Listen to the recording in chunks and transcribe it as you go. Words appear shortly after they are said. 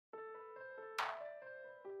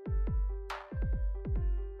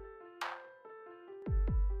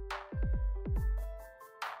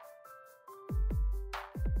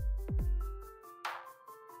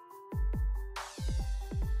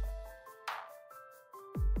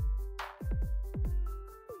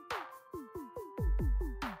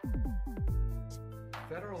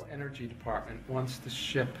Federal Energy Department wants to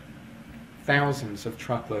ship thousands of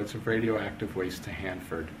truckloads of radioactive waste to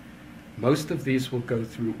Hanford. Most of these will go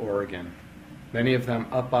through Oregon, many of them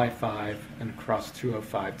up I-5 and across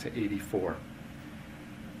 205 to 84.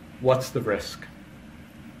 What's the risk?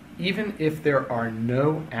 Even if there are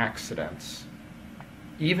no accidents,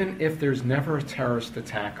 even if there's never a terrorist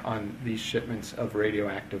attack on these shipments of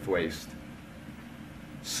radioactive waste,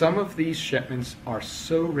 some of these shipments are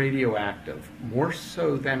so radioactive, more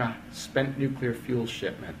so than a spent nuclear fuel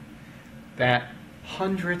shipment, that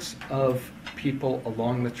hundreds of people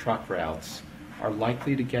along the truck routes are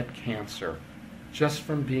likely to get cancer just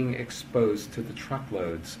from being exposed to the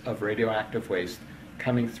truckloads of radioactive waste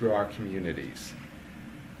coming through our communities.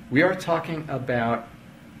 We are talking about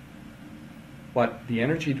what the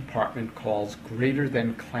Energy Department calls greater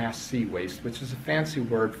than Class C waste, which is a fancy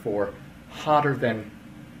word for hotter than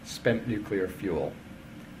spent nuclear fuel.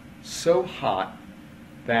 So hot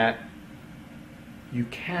that you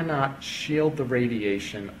cannot shield the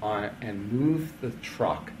radiation on it and move the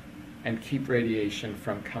truck and keep radiation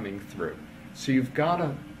from coming through. So you've got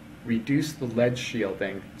to reduce the lead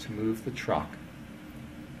shielding to move the truck.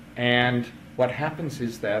 And what happens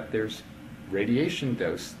is that there's radiation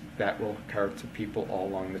dose that will occur to people all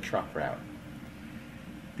along the truck route.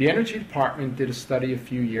 The Energy Department did a study a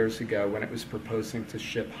few years ago when it was proposing to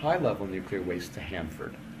ship high-level nuclear waste to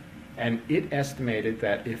Hanford. And it estimated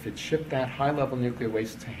that if it shipped that high-level nuclear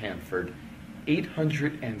waste to Hanford,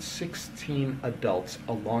 816 adults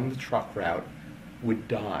along the truck route would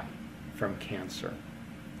die from cancer.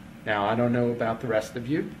 Now, I don't know about the rest of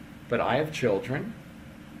you, but I have children,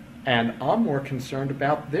 and I'm more concerned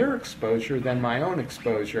about their exposure than my own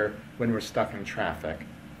exposure when we're stuck in traffic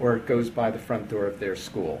or it goes by the front door of their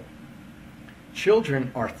school.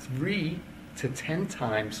 Children are 3 to 10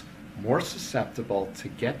 times more susceptible to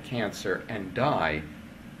get cancer and die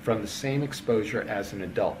from the same exposure as an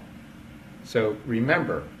adult. So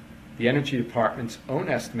remember, the Energy Department's own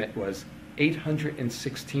estimate was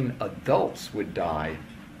 816 adults would die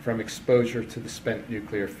from exposure to the spent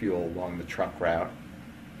nuclear fuel along the truck route,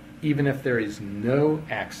 even if there is no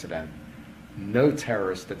accident, no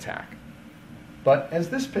terrorist attack. But as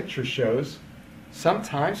this picture shows,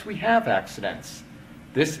 sometimes we have accidents.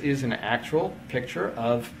 This is an actual picture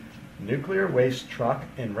of a nuclear waste truck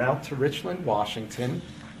en route to Richland, Washington,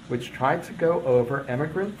 which tried to go over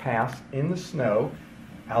Emigrant Pass in the snow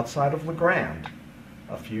outside of La Grande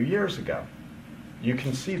a few years ago. You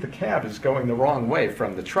can see the cab is going the wrong way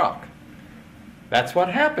from the truck. That's what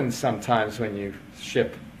happens sometimes when you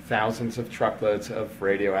ship thousands of truckloads of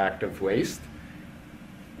radioactive waste.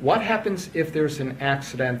 What happens if there's an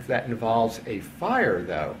accident that involves a fire,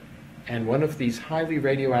 though, and one of these highly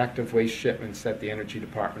radioactive waste shipments that the Energy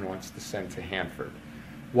Department wants to send to Hanford?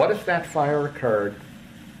 What if that fire occurred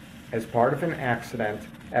as part of an accident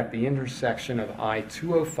at the intersection of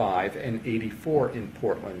I-205 and 84 in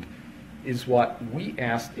Portland, is what we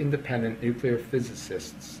asked independent nuclear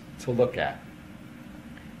physicists to look at.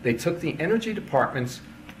 They took the Energy Department's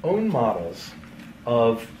own models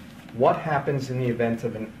of what happens in the event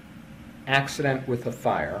of an accident with a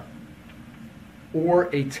fire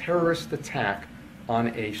or a terrorist attack on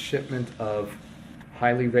a shipment of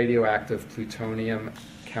highly radioactive plutonium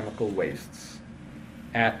chemical wastes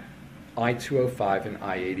at I-205 and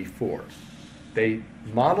I-84. They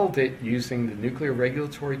modeled it using the Nuclear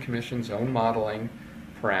Regulatory Commission's own modeling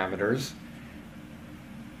parameters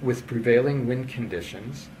with prevailing wind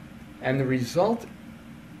conditions, and the result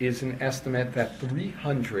is an estimate that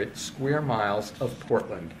 300 square miles of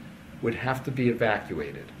Portland would have to be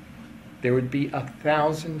evacuated. There would be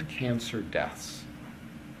 1,000 cancer deaths.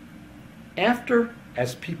 After,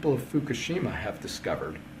 as people of Fukushima have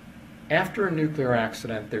discovered, after a nuclear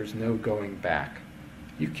accident, there's no going back.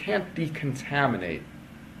 You can't decontaminate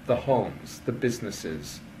the homes, the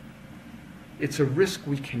businesses. It's a risk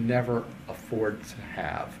we can never afford to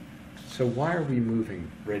have. So why are we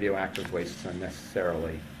moving radioactive waste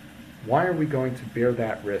unnecessarily? Why are we going to bear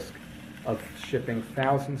that risk of shipping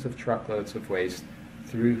thousands of truckloads of waste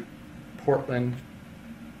through Portland,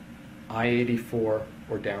 I-84,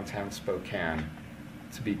 or downtown Spokane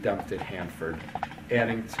to be dumped at Hanford,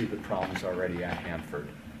 adding to the problems already at Hanford?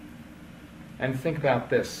 And think about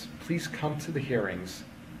this. Please come to the hearings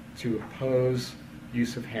to oppose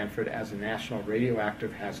use of Hanford as a national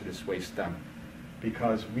radioactive hazardous waste dump,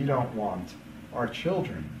 because we don't want our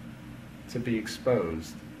children to be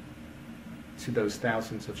exposed to those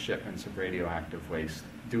thousands of shipments of radioactive waste.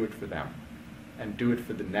 Do it for them, and do it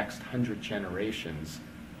for the next 100 generations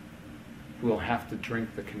who will have to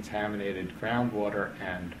drink the contaminated groundwater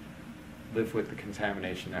and live with the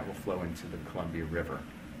contamination that will flow into the Columbia River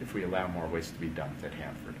if we allow more waste to be dumped at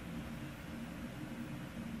Hanford.